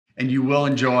and you will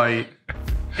enjoy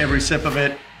every sip of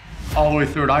it all the way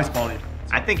through an ice ball.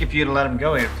 I think if you'd have let him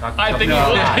go, he'd have talked I think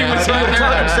himself he would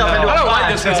talk himself into I a don't like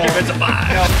five. this whiskey, but it's a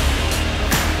 5.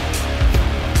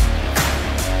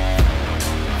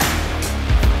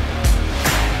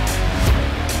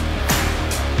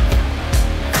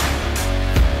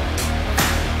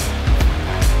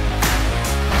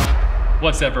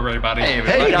 What's up, everybody?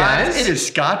 Hey, guys. It is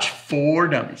Scotch for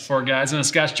Dummies. 4 guys on a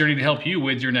Scotch journey to help you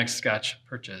with your next Scotch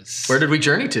purchase. Where did we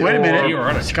journey to? Wait a minute. You were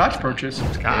on a Scotch purchase.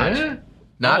 Scotch. Yeah.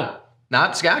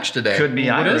 Not Scotch today. Could be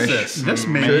What Irish. is this? This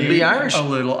may Could be Irish. a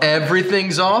little.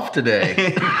 Everything's off today.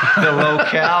 The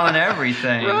locale and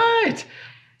everything. Right.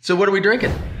 So what are we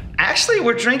drinking? Actually,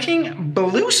 we're drinking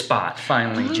Blue Spot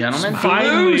finally, gentlemen.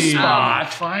 Finally. Blue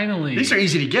Spot. Finally. These are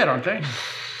easy to get, aren't they?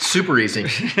 Super easy.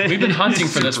 We've been hunting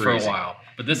for this for a Super easy. while,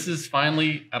 but this is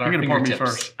finally at our You're gonna pour me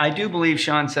fingertips. first. I do believe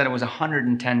Sean said it was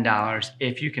 $110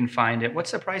 if you can find it.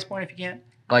 What's the price point if you can't?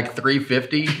 Like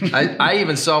 $350. I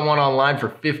even saw one online for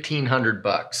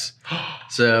 $1,500.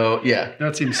 So yeah,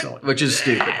 That seems silly. which is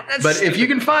stupid. But if you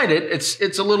can find it,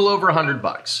 it's a little over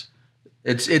 $100.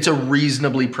 It's a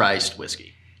reasonably priced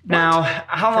whiskey. Now,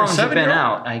 how long has it been 7-year-old?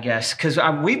 out, I guess? Because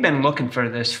we've been looking for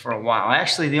this for a while.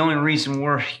 Actually, the only reason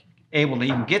we're able to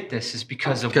even get this is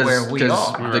because of where we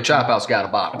are. The Chop House got a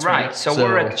bottle. Right. So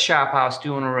we're at the Chop House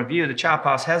doing a review. The Chop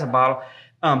House has a bottle,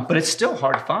 but it's still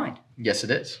hard to find. Yes, it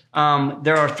is.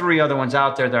 There are 3 other ones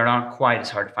out there that aren't quite as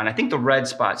hard to find. I think the Red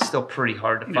Spot's still pretty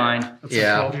hard to find. That's a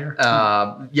 12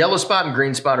 year. Yellow Spot and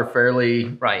Green Spot are fairly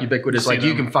ubiquitous. You Like see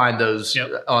you them. can find those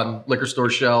on liquor store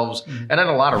shelves and at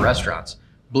a lot of restaurants.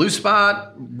 Blue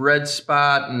Spot, Red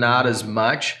Spot, not as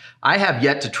much. I have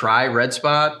yet to try Red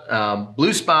Spot.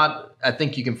 Blue Spot, I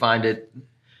think you can find it.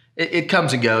 It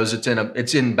comes and goes.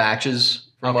 It's in batches,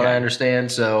 from what I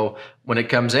understand. So when it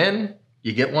comes in,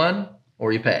 you get one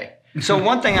or you pay. So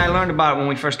one thing I learned about it when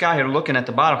we first got here, looking at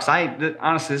the bottle, because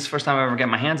honestly, this is the first time I ever get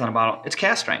my hands on a bottle. It's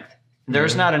cast strength.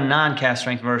 There's not a non-cast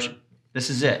strength version. This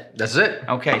is it. That's it.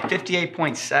 Okay,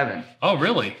 58.7. Oh,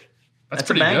 really? That's a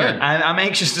pretty banger. good. I'm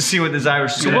anxious to see what this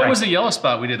Irish is So gonna what be. was the yellow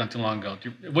spot we did not too long ago?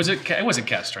 It wasn't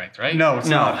cast strength, right? No, it's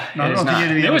No, not. No, I it don't is think not. any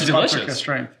of the It other was spots are delicious.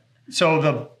 strength.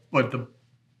 So the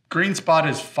Green Spot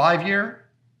is 5 year.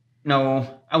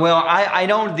 No. Well, I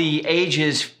know the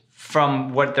ages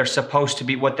from what they're supposed to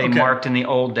be, what they marked in the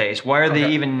old days. Where the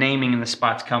even naming and the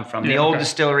spots come from. The old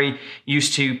distillery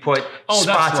used to put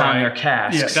spots on their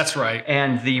casks. Yes. That's right.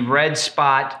 And the red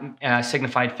spot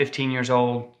signified 15 years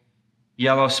old.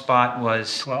 Yellow spot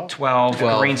was 12.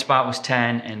 Green spot was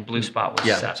 10. And blue spot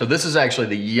was 7. So this is actually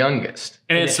the youngest.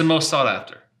 And it's the most sought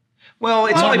after. Well,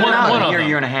 it's only been one out of a them.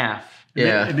 year and a half.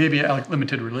 Yeah. It may be a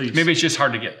limited release. Maybe it's just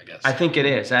hard to get, I guess. I think it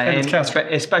is. it's cask.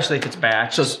 Especially if it's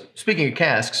batch. So speaking of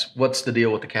casks, what's the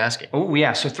deal with the casking? Oh,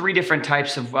 yeah. So 3 different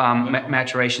types of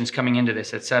maturations coming into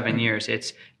this at 7 years.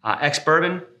 It's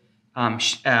ex-bourbon,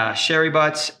 sherry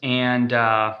butts, and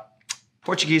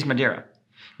Portuguese Madeira.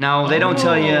 Now, they don't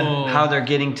tell you how they're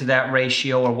getting to that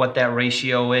ratio or what that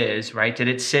ratio is, right? Did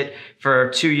it sit for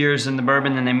 2 years in the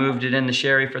bourbon, then they moved it in the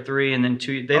sherry for 3, and then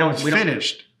 2? They don't. It's We don't.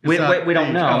 finished. We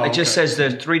don't know. Oh, it just says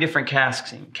there's 3 different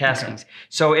castings.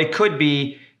 So it could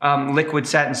be liquid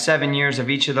sat in 7 years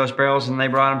of each of those barrels and they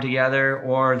brought them together,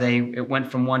 or it went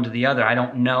from one to the other. I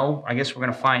don't know. I guess we're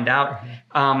going to find out.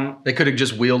 They could have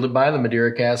just wheeled it by the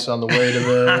Madeira casks on the way to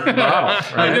the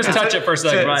bottle. Right? Just touch it for a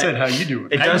second. Right. Said how you do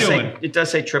it. It does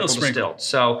say triple Little sprinkle. distilled.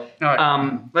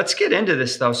 So let's get into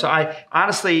this though. So I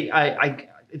honestly,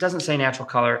 it doesn't say natural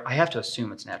color. I have to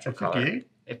assume it's natural color. 58?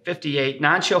 At 58,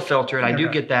 non-chill filtered. I do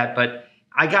get that, but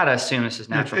I gotta assume this is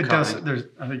natural It color. does.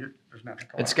 I think there's natural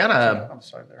color. It's got on the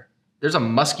side there. There's a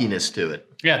muskiness to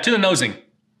it. Yeah, to the nosing.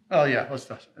 Oh yeah, let's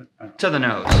do it. To the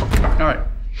nose. All right.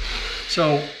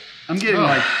 So I'm getting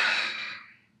like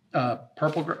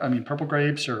purple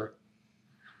grapes or.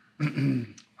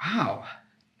 Wow.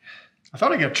 I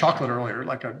thought I got chocolate earlier,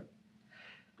 like a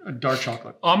dark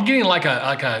chocolate. Oh, I'm getting like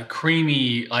a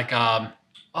creamy, like a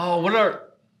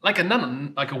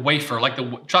wafer, like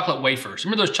the chocolate wafers.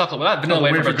 Remember those chocolate, not vanilla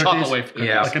wafer, but chocolate cookies? wafer.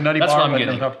 Yeah. Like a nutty That's bar, what I'm but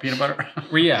getting. without peanut butter.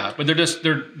 Well, yeah, but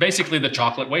they're basically the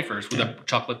chocolate wafers with a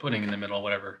chocolate pudding in the middle,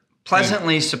 whatever.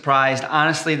 Pleasantly surprised.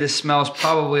 Honestly, this smells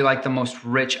probably like the most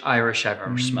rich Irish I've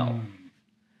ever smelled.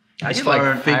 I As get far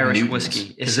like as Fig Irish Newtons,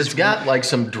 whiskey. because it's got like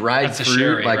some dried That's a fruit,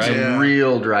 sherry, like right? some Yeah.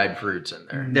 real dried fruits in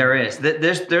there. There is.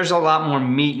 There's a lot more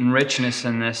meat and richness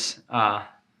in this. Yeah,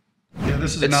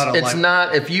 this is It's not a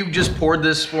not. If you just poured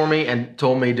this for me and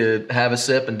told me to have a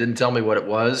sip and didn't tell me what it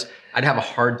was, I'd have a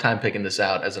hard time picking this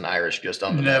out as an Irish just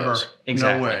on the Never. nose.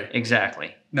 Exactly. No way.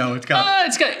 Exactly. No, it's got.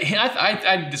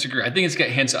 I disagree. I think it's got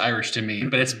hints of Irish to me,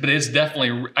 but it's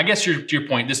definitely. I guess to your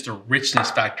point, just the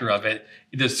richness factor of it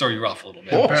does throw you off a little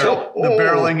bit. Oh, The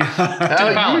barreling.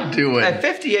 How you doing? At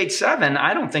 58.7,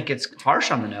 I don't think it's harsh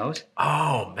on the nose.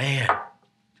 Oh man,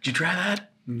 did you try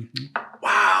that? Mm-hmm.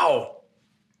 Wow,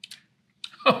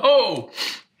 Oh,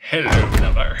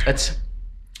 hello,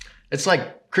 it's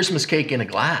like Christmas cake in a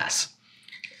glass.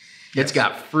 It's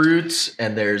got fruits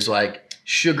and there's like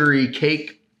sugary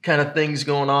cake kind of things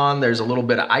going on. There's a little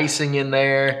bit of icing in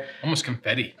there. almost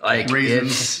confetti. Like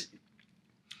Raisins.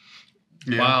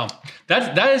 Yeah. Wow,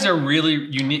 that is a really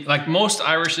unique. Like most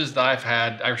Irishes that I've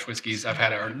had, Irish whiskeys I've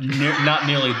had are not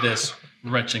nearly this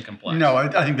rich and complex. No,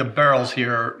 I think the barrels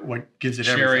here are what gives it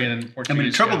Sherry everything. and Portuguese. I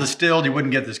mean, triple yeah. distilled, you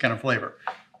wouldn't get this kind of flavor.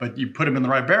 But you put them in the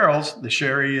right barrels, the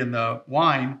sherry and the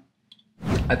wine.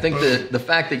 I think the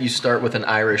fact that you start with an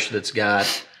Irish that's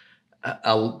got I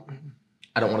don't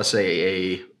want to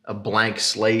say a blank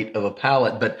slate of a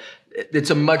palate, but it's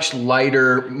a much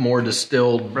lighter, more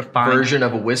distilled Refined. version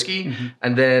of a whiskey.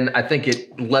 And then I think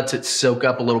it lets it soak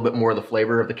up a little bit more of the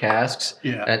flavor of the casks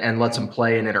Yeah. and lets them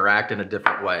play and interact in a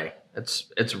different way.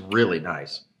 It's really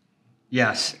nice.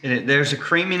 Yes, there's a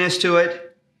creaminess to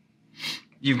it.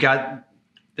 You've got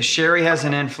the sherry has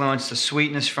an influence, the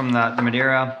sweetness from the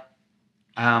Madeira.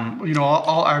 You know,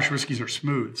 all Irish whiskeys are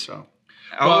smooth, so.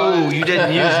 You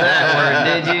didn't use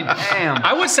that word, did you? Damn.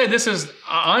 I would say this is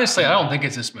honestly. I don't think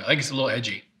it's this smooth. I think it's a little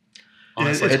edgy.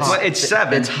 Honestly, It's hot. It's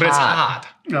 7. It's but it's hot.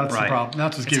 That's Right. the problem.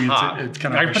 That's what's It's giving hot. it's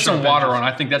kind of. I like put a some sharp water edges. on.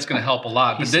 I think that's going to help a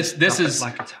lot. But this is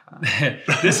like it's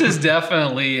hot. this is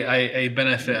definitely a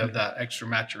benefit of that extra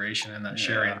maturation and that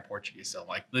sherry and Portuguese. So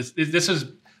like this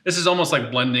is almost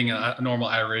like blending a normal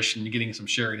Irish and getting some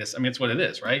sherryness. I mean, it's what it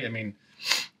is, right? I mean,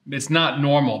 it's not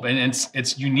normal, but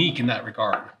it's unique in that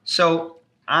regard. So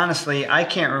honestly, I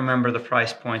can't remember the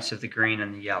price points of the green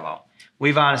and the yellow.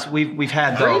 We've had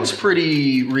Green's those.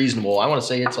 pretty reasonable. I want to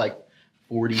say it's like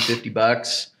 $40,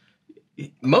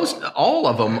 $50. All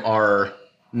of them are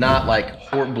not like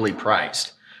horribly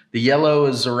priced. The yellow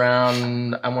is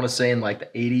around, I want to say in like the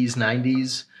 80s,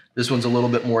 90s. This one's a little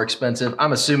bit more expensive.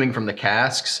 I'm assuming from the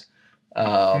casks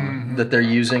that they're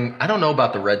using. I don't know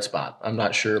about the red spot. I'm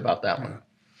not sure about that one.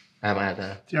 I haven't had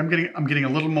that. See, I'm getting a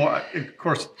little more. Of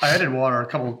course, I added water, a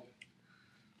couple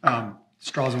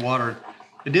straws of water.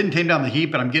 It didn't tame down the heat,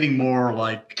 but I'm getting more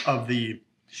like of the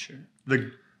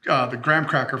graham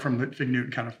cracker from the Fig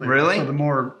Newton kind of flavor. Really? So the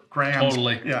more grams.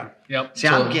 Totally. Yeah. Yep. See,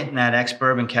 I'm getting that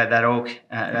ex-bourbon cat, that oak.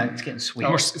 It's getting sweet.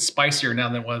 It's spicier now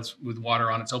than it was with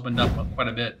water on. It's opened up quite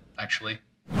a bit, actually.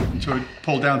 So it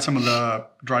pulled down some of the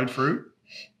dried fruit.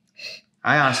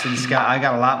 I honestly I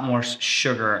got a lot more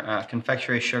sugar,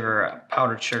 confectionery sugar,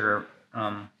 powdered sugar,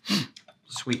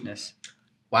 sweetness.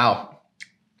 Wow.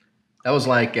 That was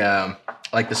like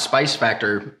the spice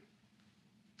factor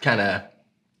kind of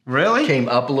Really? came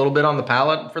up a little bit on the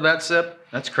palate for that sip.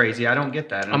 That's crazy. I don't get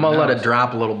that. I'm going to let it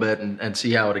drop a little bit and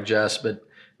see how it adjusts. But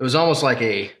it was almost like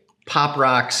a Pop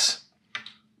Rocks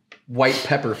white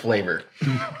pepper flavor.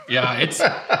 Yeah,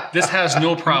 this has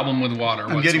no problem with water.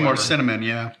 I'm getting more whatsoever. cinnamon.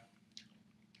 Yeah.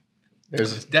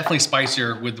 It's definitely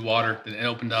spicier with the water than it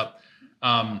opened up.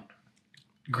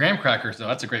 Graham crackers, though,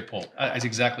 that's a great pull. That's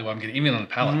exactly what I'm getting, even on the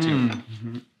palate,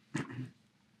 too.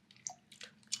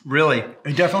 Really?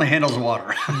 It definitely handles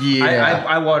water. Yeah.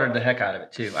 I watered the heck out of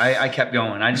it too. I kept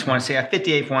going. I just want to say at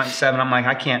 58.7, I'm like,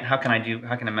 I can't, how can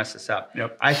I mess this up?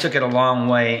 Yep. I took it a long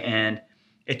way and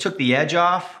it took the edge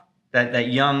off, that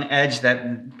young edge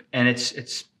and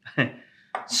it's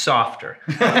softer.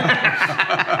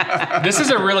 This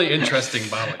is a really interesting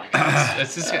bottle. You guys.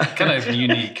 This is kind of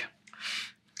unique.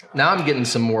 Now I'm getting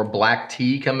some more black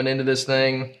tea coming into this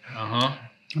thing. Uh-huh.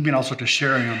 I'm getting all sorts of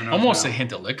sherry on the nose. Almost now. a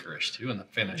hint of licorice, too, in the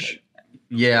finish.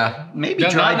 Yeah. Maybe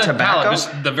Not dried the tobacco. palate,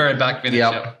 just the very back finish.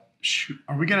 Yep. Yeah. Shoot.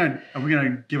 Are we gonna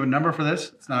give a number for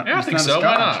this? It's not. Yeah, I it's think not a so.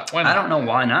 Why Scotch. not? Why not? I don't know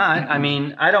why not. I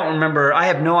mean, I don't remember. I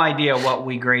have no idea what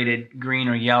we graded green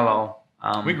or yellow.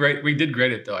 We did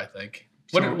grade it, though, I think.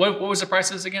 So- What was the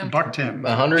prices again? $1.10.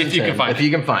 110 If you can find if you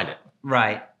can find it.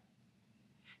 Right.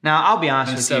 Now, I'll be honest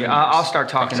And with 7 you. years. I'll start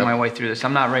talking my way through this.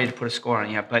 I'm not ready to put a score on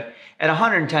it yet, but at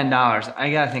 $110,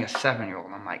 I got to think a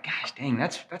 7-year-old. I'm like, gosh, dang,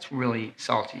 that's really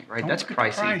salty, right? That's Look at the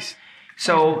pricey. price.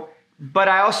 So, but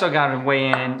I also got to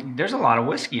weigh in. There's a lot of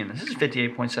whiskey in this. This is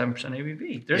 58.7%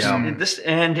 ABV. There's Yeah. this,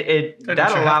 and it That that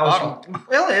makes you half allows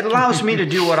it allows me to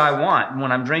do what I want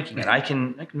when I'm drinking it. I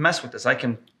can mess with this. I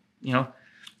can,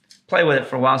 play with it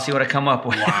for a while and see what I come up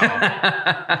with. Wow.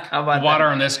 How about The water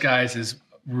on this, guys, is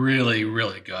really,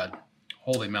 really good.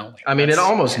 Holy moly. I mean, it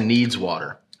almost needs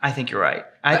water. I think you're right.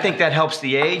 I think that helps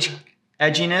the age,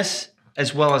 edginess,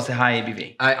 as well as the high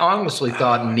ABV. I honestly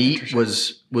thought neat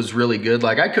was really good.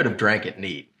 Like I could have drank it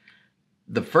neat.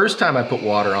 The first time I put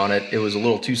water on it, it was a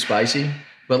little too spicy.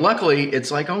 But luckily,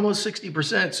 it's like almost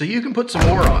 60%, so you can put some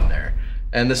more on there.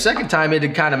 And the second time, it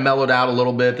had kind of mellowed out a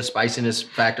little bit. The spiciness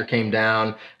factor came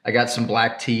down. I got some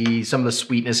black tea. Some of the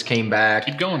sweetness came back.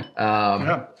 Keep going.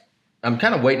 Yeah. I'm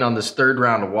kind of waiting on this third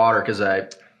round of water because I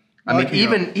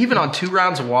mean, even on 2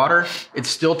 rounds of water, it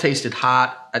still tasted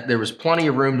hot. There was plenty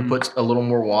of room to put a little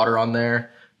more water on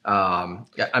there.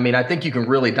 I mean, I think you can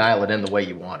really dial it in the way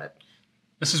you want it.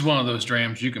 This is one of those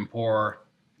drams you can pour,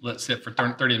 let sit for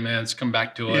 30 minutes, come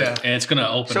back to it, Yeah. and it's going to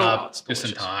open So- up just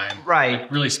in time. Right.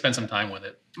 Like, really spend some time with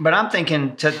it. But I'm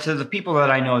thinking to the people that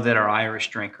I know that are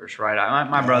Irish drinkers, right?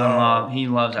 My brother-in-law, he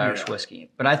loves Irish whiskey.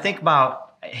 But I think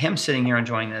about him sitting here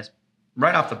enjoying this.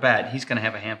 Right off the bat, he's going to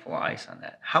have a handful of ice on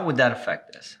that. How would that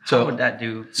affect this? How would that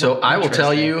do? So I will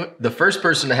tell Interesting. you, the first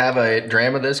person to have a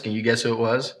dram of this, can you guess who it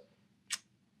was?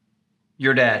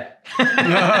 Your dad.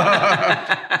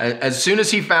 As soon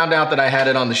as he found out that I had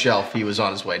it on the shelf, he was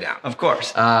on his way down. Of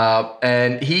course.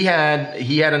 And he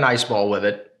had an ice ball with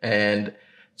it, and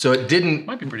so it didn't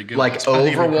Might be pretty good. like I think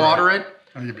it'd be overwater it.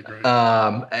 I think it'd be great.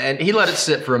 And he let it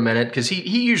sit for a minute because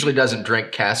he usually doesn't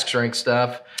drink cask strength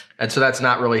stuff, and so that's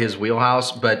not really his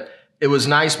wheelhouse. But it was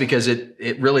nice because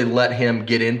it really let him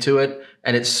get into it,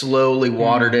 and it slowly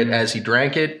watered it as he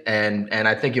drank it, and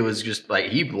I think it was just like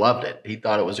he loved it. He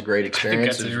thought it was a great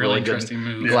experience. that's It was a a really really good interesting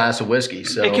move. glass of whiskey.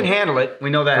 So It can handle it. We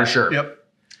know that. for sure. Yep.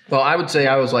 Well, I would say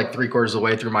I was like 3/4 of the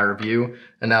way through my review,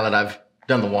 and now that I've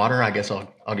done the water, I guess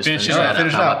I'll just Finish finish it that out. up.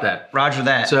 Finish How it about out. that? Roger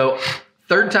that. So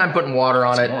third time putting water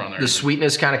on it, more on there. the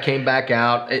sweetness kind of came back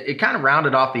out. It kind of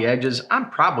rounded off the edges.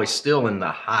 I'm probably still in the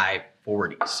high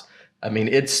 40s. I mean,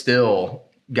 it's still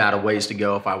got a ways to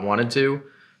go if I wanted to.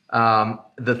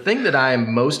 The thing that I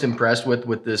am most impressed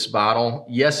with this bottle,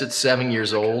 yes, it's 7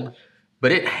 years old,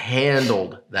 but it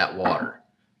handled that water.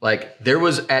 Like there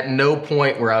was at no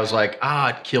point where I was like,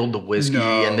 it killed the whiskey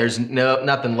No. and there's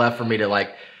nothing left for me to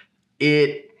like.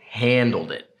 It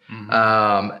handled it.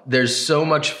 There's so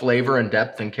much flavor and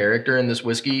depth and character in this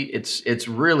whiskey. It's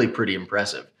really pretty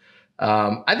impressive.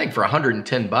 I think for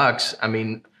 $110, I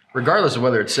mean, regardless of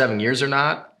whether it's 7 years or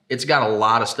not, it's got a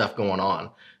lot of stuff going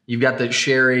on. You've got the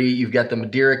sherry, you've got the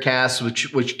Madeira cask,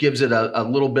 which gives it a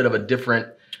little bit of a different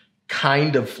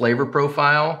kind of flavor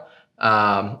profile.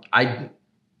 I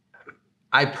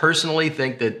personally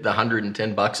think that the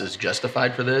 $110 is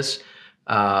justified for this.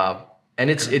 And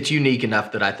it's unique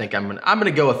enough that I think I'm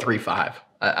gonna go a 3.5.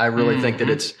 I really think that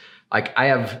it's like I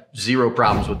have zero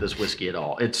problems with this whiskey at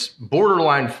all. It's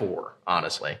borderline 4,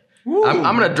 honestly. I'm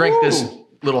gonna drink this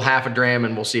little half a dram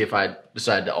and we'll see if I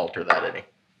decide to alter that any.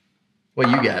 What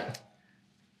you got?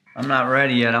 I'm not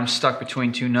ready yet. I'm stuck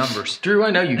between 2 numbers. Drew,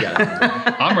 I know you got it.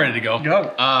 I'm ready to go.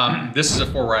 Go. This is a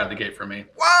 4 right out of the gate for me.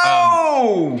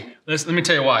 Whoa! Let me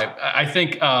tell you why. I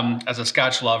think as a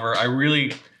Scotch lover,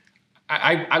 we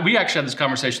actually had this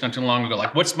conversation not too long ago.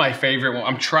 Like, what's my favorite? Well,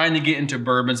 I'm trying to get into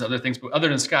bourbons, other things, but other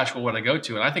than Scotch, what would I go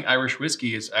to? And I think Irish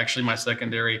whiskey is actually my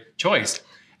secondary choice.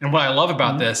 And what I love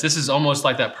about this is almost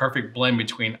like that perfect blend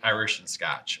between Irish and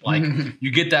Scotch. Like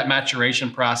you get that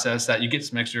maturation process, that you get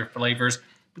some extra flavors,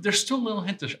 but there's still a little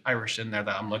hint of Irish in there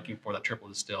that I'm looking for, that triple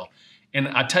distill. And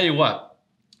I tell you what,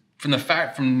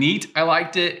 from neat, I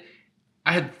liked it.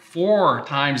 I had 4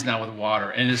 times now with water,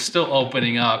 and it's still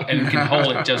opening up, and it can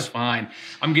hold it just fine.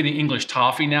 I'm getting English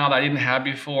toffee now that I didn't have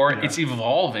before. Yeah. It's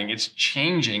evolving, it's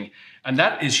changing, and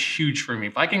that is huge for me.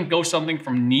 If I can go something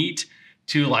from neat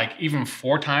to like even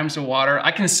 4 times the water,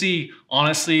 I can see,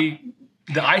 honestly,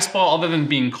 the ice ball, other than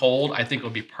being cold, I think it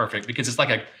would be perfect because it's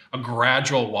like a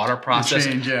gradual water process.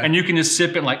 Change, yeah. And you can just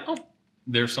sip it like, oh,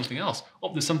 there's something else.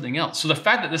 Oh, there's something else. So the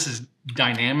fact that this is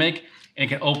dynamic and it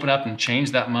can open up and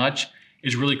change that much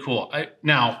is really cool.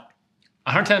 Now,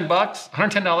 $110,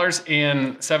 $110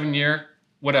 in 7 year,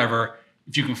 whatever.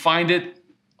 If you can find it,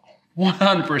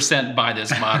 100% buy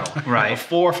this bottle. Right. A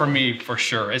 4 for me for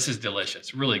sure. This is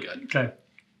delicious. Really good. Okay.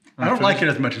 I don't like it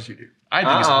as much as you do. I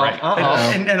think it's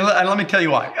great. And let me tell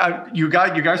you why. You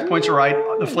guys' points are right.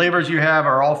 The flavors you have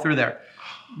are all through there.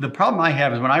 The problem I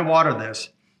have is when I water this,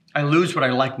 I lose what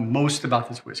I like most about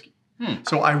this whiskey.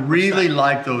 So I really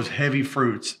like those heavy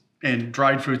fruits and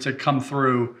dried fruits that come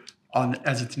through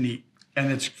as it's neat,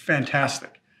 and it's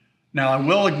fantastic. Now I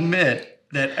will admit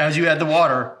that as you add the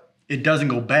water, it doesn't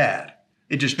go bad.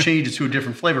 It just changes to a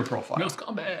different flavor profile. No, it's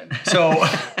gone bad.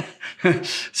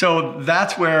 So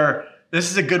that's where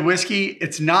this is a good whiskey.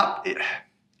 It's not,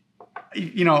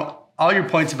 all your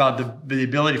points about the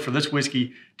ability for this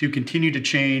whiskey to continue to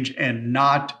change and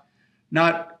not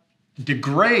not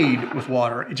degrade with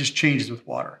water. It just changes with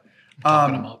water.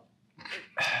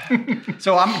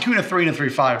 So I'm between a 3 and a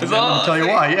 3.5. Let me tell you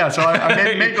why. Yeah, so I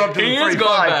may go up to the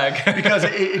 3.5 because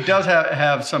it does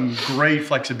have some great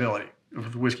flexibility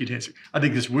with whiskey tasting. I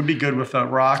think this would be good with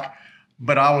rock,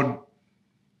 but I would.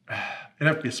 It'd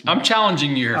have to be small. I'm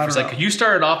challenging you here. It's like you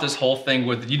started off this whole thing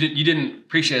with you didn't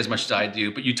appreciate it as much as I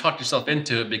do, but you talked yourself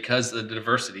into it because of the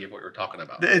diversity of what we're talking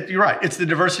about. You're right. It's the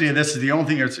diversity of this is the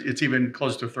only thing it's even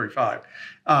close to a 35.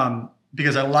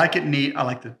 Because I like it neat. I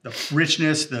like the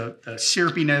richness, the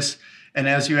syrupiness. And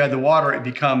as you add the water, it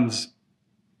becomes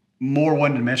more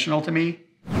one-dimensional to me.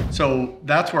 So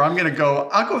that's where I'm going to go.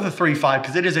 I'll go with a 3.5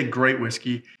 because it is a great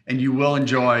whiskey, and you will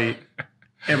enjoy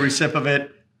every sip of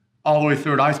it all the way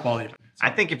through an ice ball even. I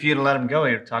think if you'd have let him go,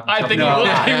 he'd have talked himself I think he would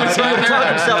talk himself into a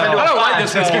 5. I don't like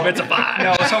this whiskey, but it's a 5.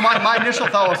 No, so my initial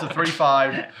thought was a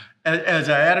 3.5. As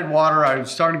I added water, I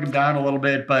was starting to come down a little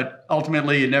bit, but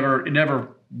ultimately it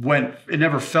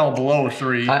never fell below a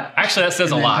 3. Actually, that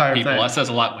says a lot, people. That says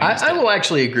a lot. I will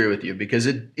actually agree with you because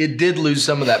it did lose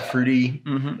some of that fruity,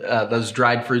 those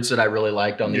dried fruits that I really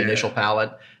liked on the initial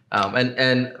palate.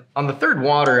 And on the third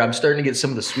water, I'm starting to get some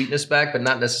of the sweetness back, but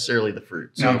not necessarily the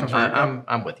fruit. So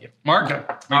I'm with you. Mark?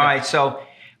 All right, so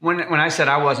when I said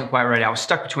I wasn't quite ready, I was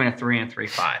stuck between a 3 and a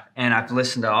 3.5. And I've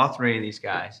listened to all 3 of these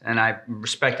guys, and I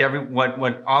respect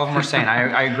what all of them are saying.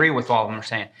 I agree with all of them are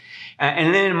saying.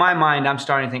 And then in my mind, I'm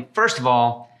starting to think, first of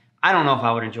all, I don't know if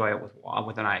I would enjoy it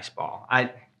with an ice ball. I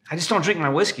just don't drink my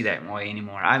whiskey that way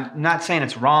anymore. I'm not saying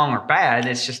it's wrong or bad.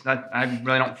 It's just not, I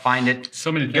really don't find it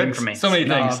good for me. So many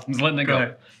things. I'm letting it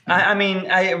go. I mean,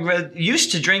 I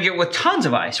used to drink it with tons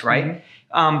of ice, right?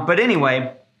 But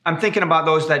anyway, I'm thinking about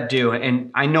those that do,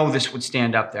 and I know this would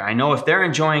stand up there. I know if they're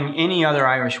enjoying any other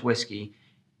Irish whiskey,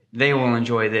 they will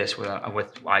enjoy this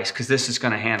with ice because this is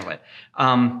going to handle it.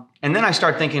 And then I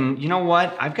start thinking, you know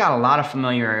what? I've got a lot of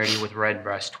familiarity with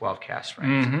Redbreast 12 cast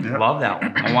strength. Love that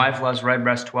one. My wife loves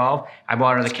Redbreast 12. I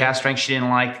bought her the cast strength. She didn't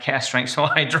like the cast strength, so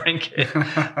I drink it.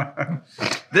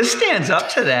 This stands up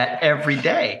to that every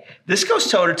day. This goes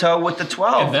toe-to-toe with the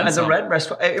 12 and the Redbreast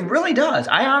 12. It really does.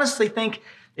 I honestly think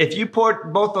if you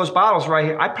poured both those bottles right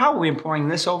here, I probably am pouring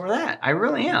this over that. I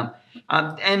really am.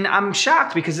 And I'm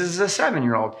shocked because this is a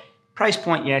 7-year-old. Price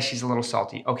point, yeah, she's a little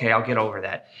salty. Okay, I'll get over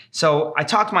that. So I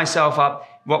talked myself up.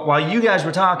 While you guys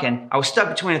were talking, I was stuck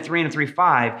between a 3 and a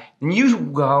 3.5. Then you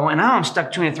go, and now I'm stuck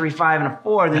between a 3.5 and a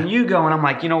 4. Then you go, and I'm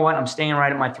like, you know what? I'm staying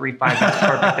right at my 3.5. That's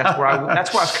perfect. That's where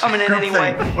I was coming in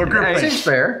anyway. Seems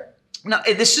fair. No,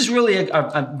 this is really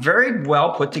a very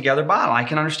well put together bottle. I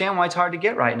can understand why it's hard to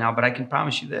get right now, but I can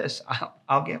promise you this: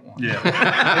 I'll get one.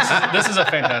 Yeah, this is a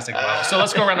fantastic bottle. So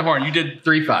let's go around the horn. You did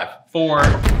 3.5, 4,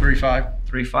 3.5,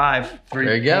 3.5.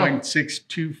 There you go.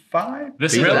 3.625.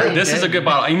 This is a good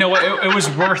bottle. You know what? It was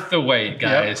worth the wait,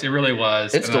 guys. It really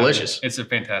was. It's delicious. It's a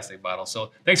fantastic bottle. So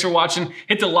thanks for watching.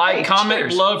 Hit the like, comment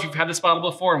below if you've had this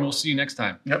bottle before, and we'll see you next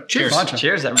time. Yep. Cheers.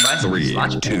 Cheers, everybody.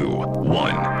 3, 2,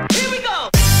 1.